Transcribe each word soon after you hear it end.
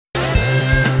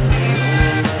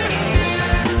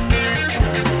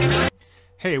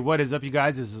Hey, what is up, you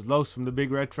guys? This is Los from the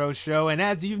Big Retro Show, and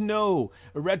as you know,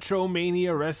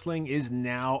 Retromania Wrestling is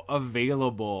now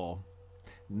available.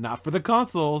 Not for the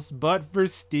consoles, but for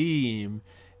Steam.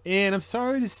 And I'm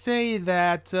sorry to say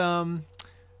that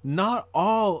not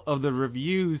all of the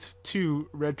reviews to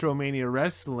Retromania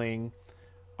Wrestling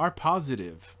are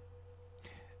positive,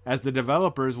 as the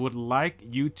developers would like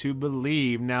you to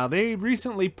believe. Now, they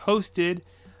recently posted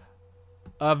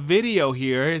a video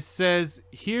here. It says,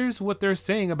 here's what they're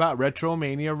saying about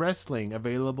Retromania Wrestling,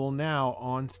 available now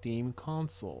on Steam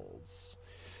consoles.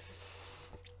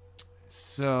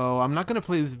 So I'm not going to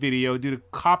play this video due to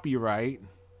copyright,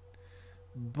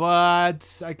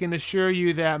 but I can assure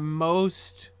you that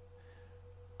most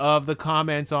of the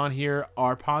comments on here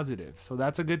are positive. So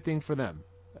that's a good thing for them.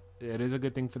 It is a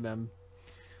good thing for them.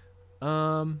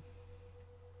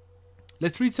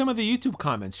 Let's read some of the YouTube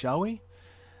comments, shall we?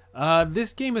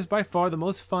 This game is by far the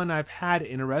most fun I've had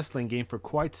in a wrestling game for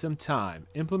quite some time.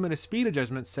 Implement a speed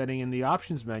adjustment setting in the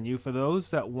options menu for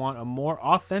those that want a more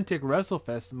authentic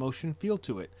WrestleFest motion feel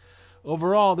to it.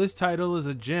 Overall, this title is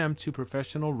a gem to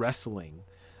professional wrestling.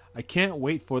 I can't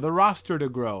wait for the roster to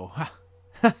grow.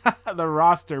 The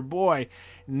roster, boy,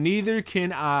 neither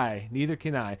can I. Neither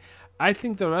can I. I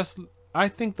think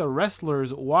the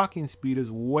wrestler's walking speed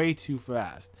is way too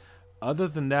fast. Other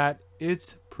than that,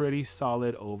 it's pretty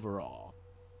solid overall.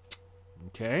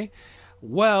 Okay,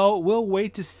 well, we'll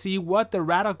wait to see what the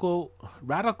radical-o-meter,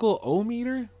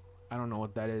 I don't know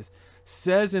what that is,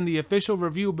 says in the official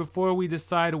review before we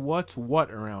decide what's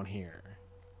what around here.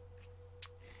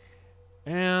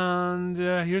 And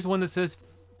here's one that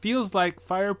says, feels like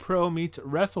Fire Pro meets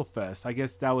WrestleFest. I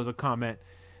guess that was a comment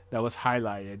that was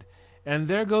highlighted. And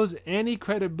there goes any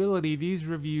credibility these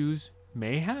reviews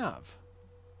may have.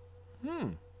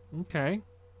 Okay.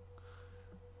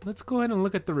 Let's go ahead and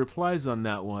look at the replies on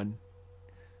that one.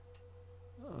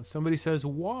 Somebody says,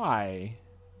 why?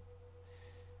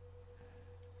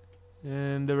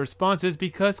 And the response is,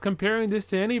 because comparing this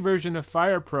to any version of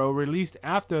Fire Pro released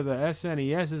after the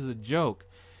SNES is a joke.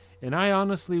 And I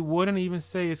honestly wouldn't even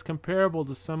say it's comparable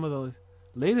to some of the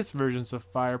latest versions of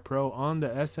Fire Pro on the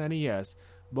SNES,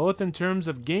 both in terms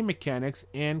of game mechanics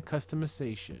and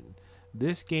customization.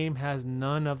 This game has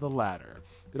none of the latter.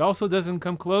 It also doesn't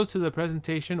come close to the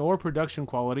presentation or production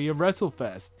quality of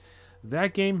WrestleFest.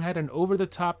 That game had an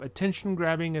over-the-top,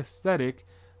 attention-grabbing aesthetic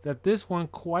that this one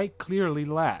quite clearly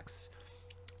lacks.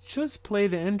 Just play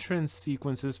the entrance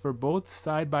sequences for both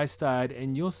side by side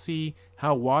and you'll see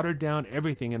how watered down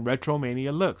everything in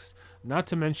Retromania looks, not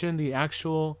to mention the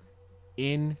actual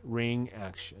in-ring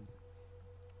action.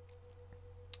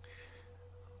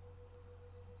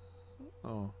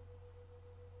 Oh.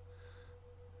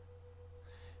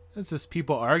 It's just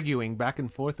people arguing back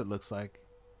and forth, it looks like.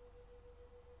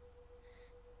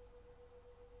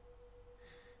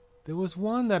 There was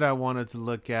one that I wanted to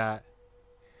look at.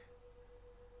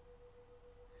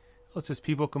 It's just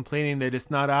people complaining that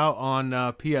it's not out on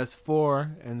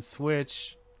PS4 and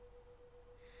Switch.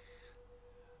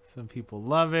 Some people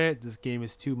love it. This game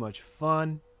is too much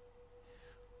fun.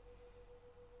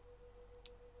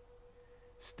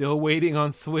 Still waiting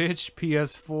on Switch,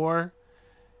 PS4.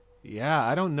 Yeah,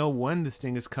 I don't know when this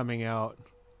thing is coming out.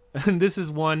 And this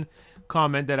is one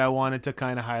comment that I wanted to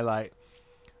kind of highlight.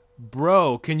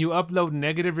 Bro, can you upload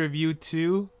negative review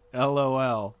too?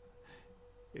 LOL.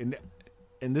 And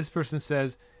this person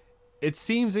says, it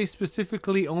seems they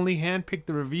specifically only handpicked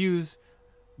the reviews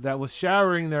that was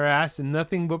showering their ass in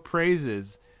nothing but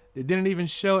praises. They didn't even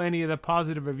show any of the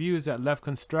positive reviews that left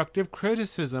constructive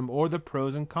criticism or the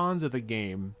pros and cons of the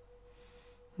game.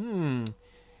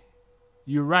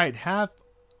 You're right. Half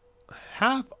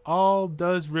all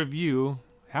does review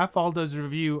are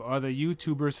the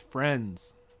YouTuber's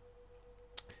friends.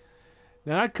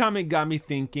 Now that comment got me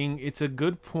thinking. It's a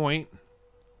good point.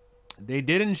 They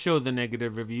didn't show the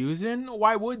negative reviews, and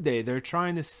why would they? They're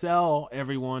trying to sell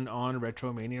everyone on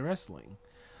Retromania Wrestling.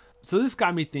 So this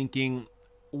got me thinking,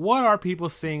 what are people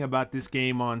saying about this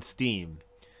game on Steam?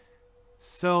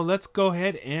 So let's go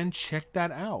ahead and check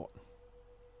that out.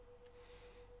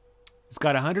 It's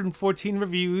got 114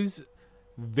 reviews.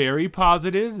 Very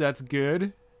positive. That's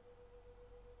good.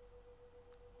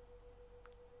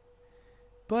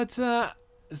 But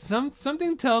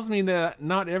something tells me that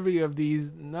not every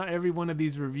one of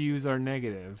these reviews are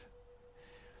negative.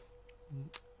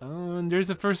 And there's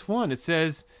the first one. It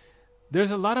says,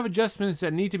 there's a lot of adjustments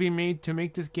that need to be made to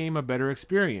make this game a better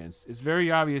experience. It's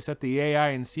very obvious that the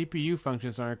AI and CPU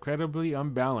functions are incredibly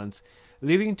unbalanced,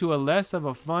 leading to a less of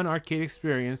a fun arcade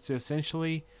experience to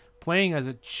essentially playing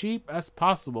as cheap as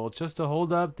possible just to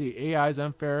hold up the AI's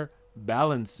unfair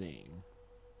balancing.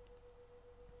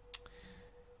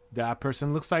 That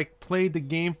person looks like played the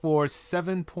game for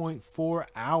 7.4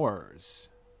 hours.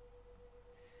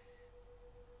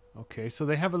 Okay, so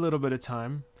they have a little bit of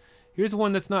time. Here's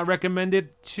one that's not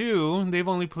recommended too. They've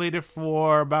only played it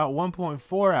for about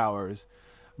 1.4 hours.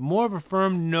 More of a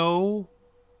firm no.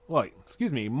 Well,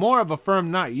 excuse me. More of a firm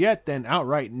not yet than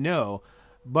outright no.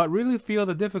 But really feel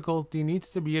the difficulty needs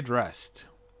to be addressed.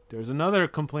 There's another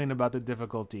complaint about the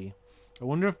difficulty. I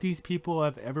wonder if these people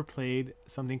have ever played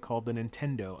something called the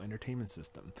Nintendo Entertainment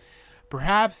System.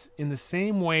 Perhaps in the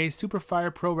same way Super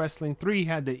Fire Pro Wrestling 3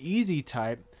 had the easy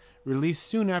type, released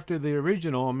soon after the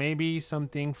original, maybe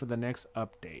something for the next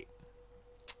update.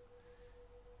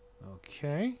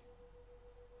 Okay.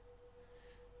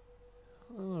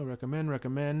 Oh,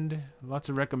 recommend. Lots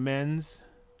of recommends.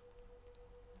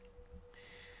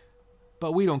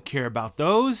 But we don't care about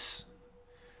those.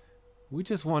 We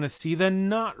just want to see the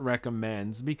not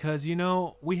recommends because, you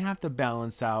know, we have to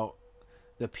balance out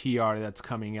the PR that's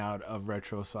coming out of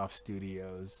Retrosoft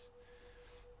Studios.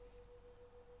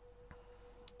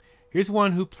 Here's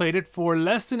one who played it for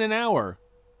less than an hour.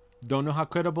 Don't know how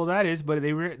credible that is, but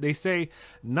they say,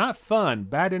 not fun,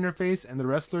 bad interface, and the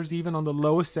wrestlers even on the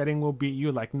lowest setting will beat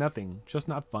you like nothing. Just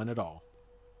not fun at all.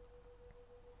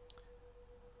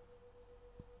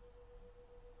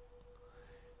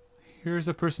 Here's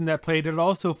a person that played it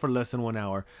also for less than 1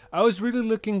 hour. I was really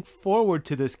looking forward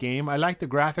to this game. I like the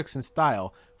graphics and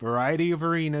style, variety of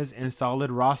arenas, and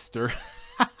solid roster.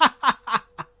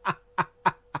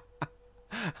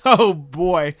 Oh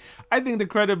boy, I think the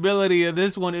credibility of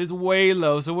this one is way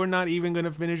low, so we're not even going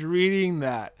to finish reading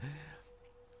that.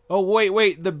 Oh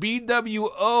wait, the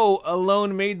BWO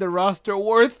alone made the roster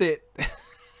worth it.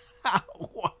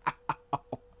 Wow.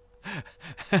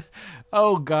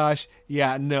 Oh gosh,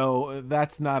 yeah, no,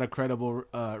 that's not a credible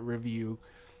review.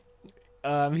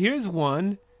 Here's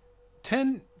one.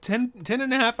 10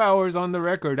 and a half hours on the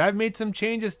record. I've made some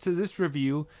changes to this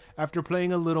review after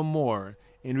playing a little more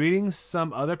and reading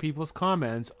some other people's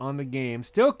comments on the game.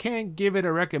 Still can't give it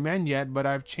a recommend yet, but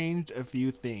I've changed a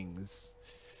few things.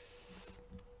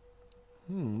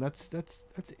 That's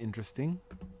interesting.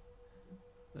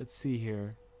 Let's see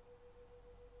here.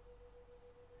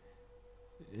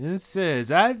 It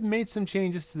says, I've made some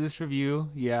changes to this review.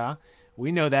 Yeah,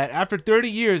 we know that. After 30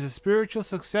 years, a spiritual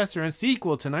successor and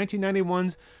sequel to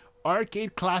 1991's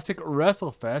arcade classic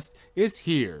WrestleFest is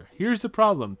here. Here's the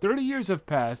problem. 30 years have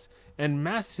passed and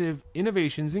massive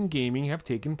innovations in gaming have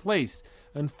taken place.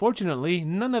 Unfortunately,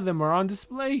 none of them are on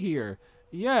display here.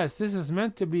 Yes, this is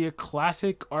meant to be a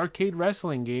classic arcade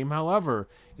wrestling game. However,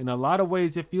 in a lot of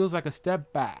ways, it feels like a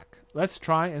step back. Let's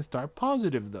try and start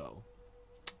positive, though.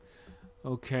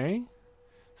 Okay.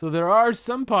 So there are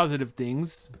some positive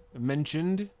things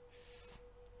mentioned.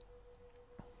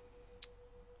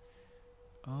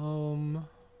 Oh,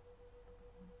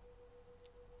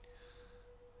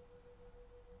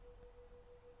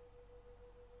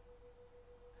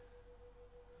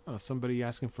 somebody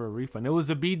asking for a refund. It was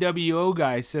a BWO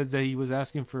guy says that he was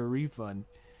asking for a refund.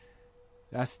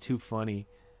 That's too funny.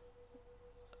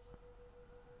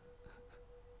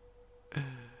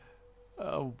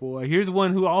 Oh boy, here's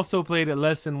one who also played it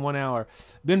less than 1 hour.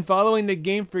 Been following the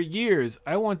game for years,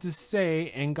 I want to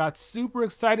say, and got super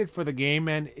excited for the game,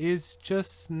 and it's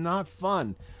just not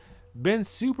fun. Been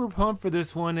super pumped for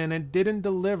this one, and it didn't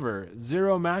deliver.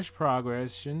 Zero match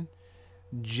progression,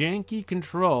 janky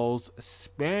controls,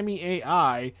 spammy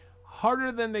AI,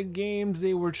 harder than the games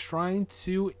they were trying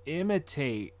to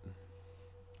imitate.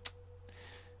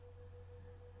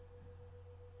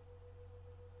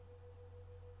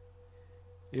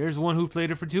 Here's one who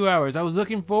played it for 2 hours. I was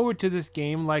looking forward to this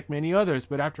game like many others,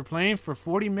 but after playing for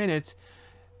 40 minutes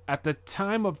at the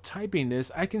time of typing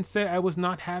this, I can say I was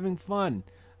not having fun.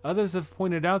 Others have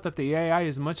pointed out that the AI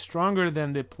is much stronger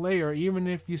than the player, even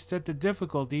if you set the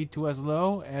difficulty to as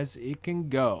low as it can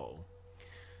go.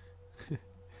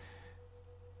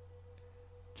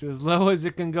 To as low as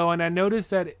it can go. And I noticed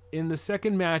that in the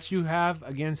second match you have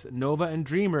against Nova and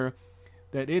Dreamer,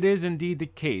 that it is indeed the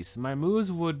case. My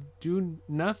moves would do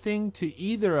nothing to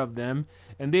either of them,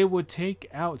 and they would take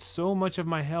out so much of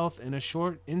my health in a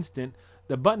short instant.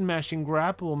 The button mashing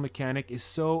grapple mechanic is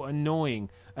so annoying.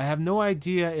 I have no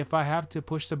idea if I have to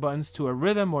push the buttons to a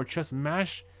rhythm or just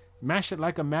mash it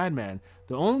like a madman.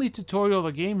 The only tutorial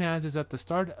the game has is at the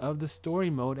start of the story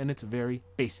mode, and it's very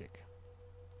basic.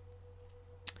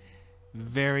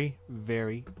 Very,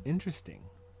 very interesting.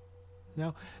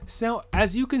 Now, so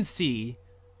as you can see,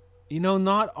 you know,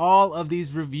 not all of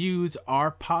these reviews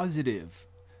are positive.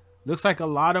 Looks like a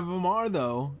lot of them are,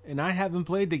 though, and I haven't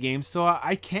played the game, so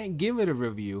I can't give it a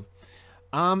review.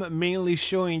 I'm mainly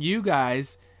showing you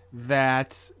guys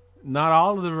that not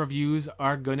all of the reviews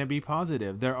are going to be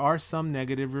positive. There are some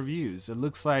negative reviews. It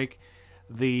looks like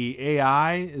the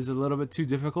AI is a little bit too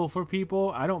difficult for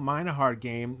people. I don't mind a hard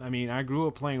game. I mean, I grew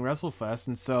up playing WrestleFest,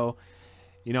 and so,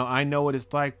 you know, I know what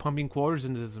it's like pumping quarters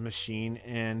into this machine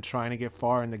and trying to get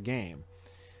far in the game.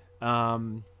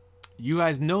 You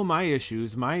guys know my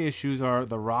issues. My issues are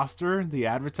the roster, the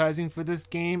advertising for this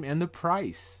game, and the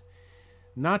price.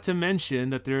 Not to mention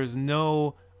that there's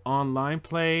no online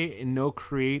play and no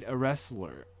create a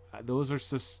wrestler. Those are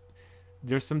just,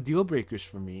 there's some deal breakers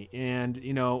for me. And,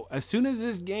 you know, as soon as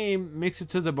this game makes it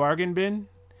to the bargain bin,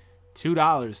 $2,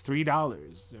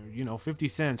 $3, or, you know, 50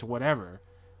 cents, whatever,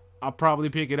 I'll probably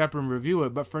pick it up and review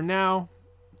it. But for now,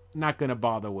 not going to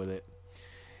bother with it.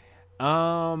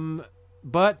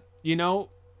 But, you know,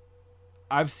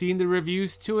 I've seen the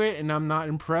reviews to it and I'm not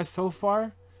impressed so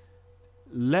far.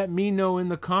 Let me know in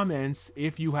the comments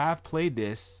if you have played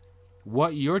this,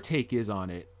 what your take is on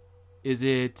it. Is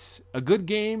it a good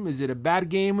game? Is it a bad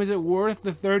game? Is it worth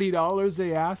the $30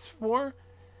 they asked for?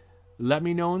 Let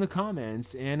me know in the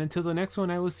comments. And until the next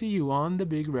one, I will see you on the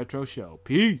Big Retro Show.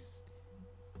 Peace.